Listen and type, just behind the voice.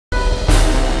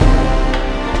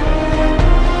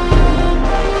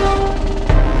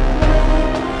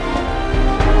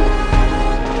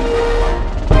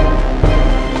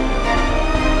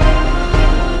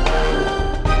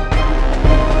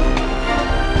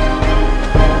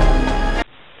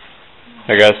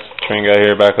Hi guys, Theterrainguy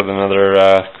here, back with another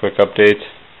quick update.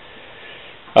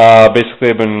 Basically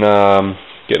I've been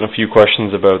getting a few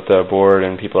questions about the board,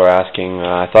 and people are asking,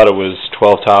 I thought it was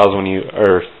 12 tiles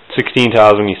or 16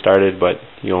 tiles when you started, but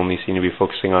you only seem to be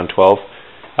focusing on 12.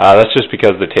 That's just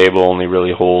because the table only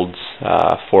really holds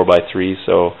 4x3,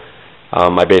 so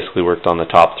I basically worked on the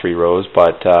top 3 rows,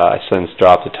 but I since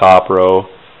dropped the top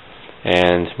row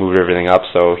and moved everything up,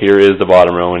 so here is the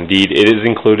bottom row. Indeed, it is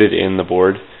included in the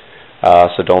board.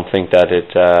 So don't think that it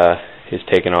is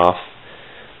taken off.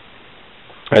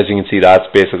 As you can see, that's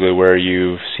basically where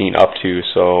you've seen up to.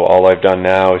 So all I've done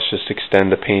now is just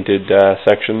extend the painted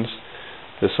sections.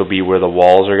 This will be where the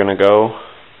walls are going to go.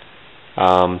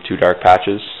 2 dark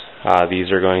patches.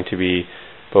 These are going to be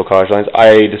bocage lines.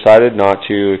 I decided not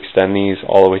to extend these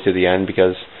all the way to the end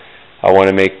because I want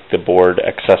to make the board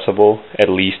accessible, at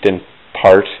least in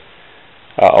part,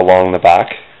 along the back.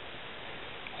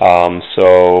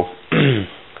 So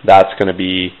that's going to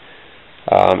be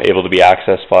able to be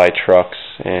accessed by trucks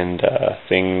and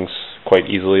things quite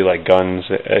easily, like guns,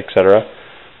 etc.,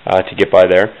 to get by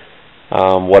there.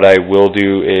 What I will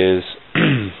do is,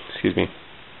 excuse me,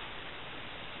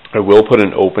 I will put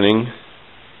an opening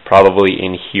probably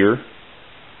in here.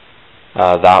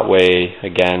 That way,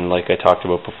 again, like I talked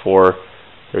about before,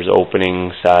 there's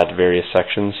openings at various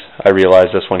sections. I realize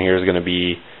this one here is going to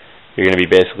be, you're going to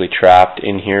be basically trapped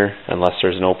in here unless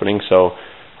there's an opening, so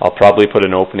I'll probably put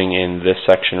an opening in this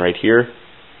section right here.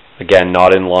 Again,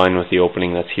 not in line with the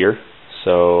opening that's here.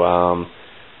 So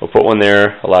we'll put one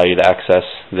there, allow you to access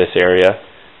this area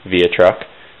via truck.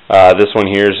 This one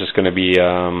here is just going to be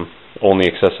only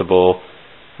accessible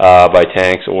by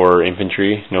tanks or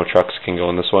infantry. No trucks can go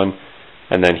in this one.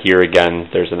 And then here again,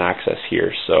 there's an access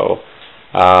here. So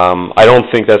I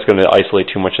don't think that's going to isolate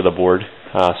too much of the board.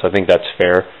 So I think that's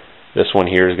fair. This one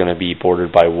here is going to be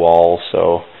bordered by walls.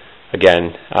 So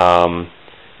again,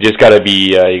 you just got to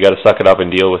be, you got to suck it up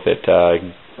and deal with it.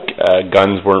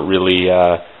 Guns weren't really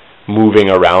moving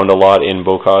around a lot in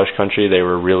bocage country. They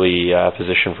were really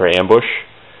positioned for ambush.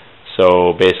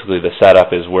 So basically the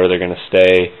setup is where they're going to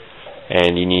stay,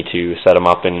 and you need to set them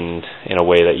up in a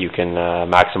way that you can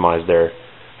maximize their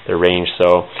range.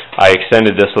 So I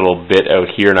extended this little bit out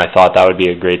here, and I thought that would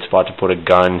be a great spot to put a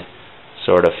gun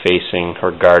sort of facing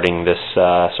or guarding this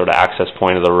sort of access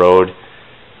point of the road.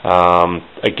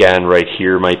 Again, right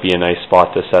here might be a nice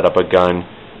spot to set up a gun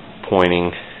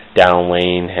pointing down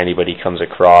lane. Anybody comes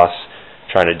across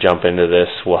trying to jump into this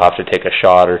will have to take a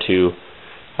shot or two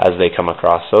as they come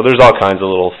across. So there's all kinds of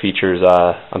little features.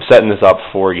 I'm setting this up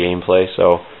for gameplay,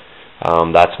 so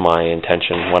that's my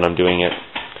intention when I'm doing it.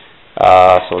 So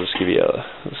I'll just give you a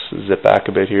zip back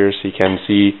a bit here so you can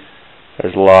see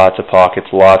there's lots of pockets,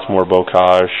 lots more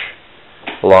bocage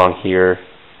along here.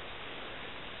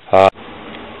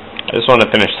 I just want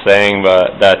to finish saying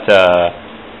that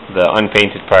the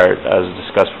unpainted part, as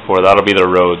discussed before, that'll be the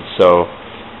road. So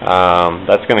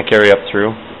that's going to carry up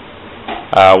through.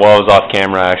 While I was off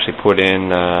camera, I actually put in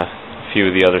a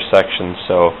few of the other sections.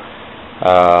 So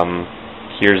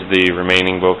here's the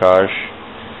remaining bocage,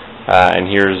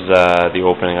 and here's the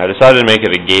opening. I decided to make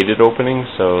it a gated opening,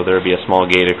 so there would be a small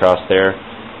gate across there.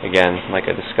 Again, like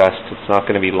I discussed, it's not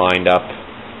going to be lined up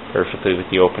perfectly with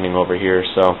the opening over here.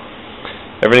 So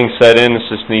everything's set in. This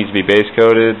just needs to be base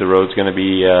coated. The road's going to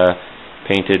be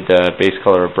painted base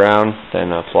color of brown,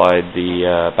 then applied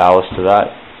the ballast to that.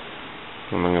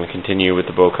 And I'm going to continue with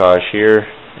the bocage here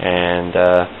and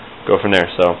go from there.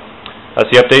 So that's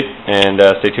the update, and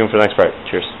stay tuned for the next part.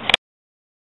 Cheers.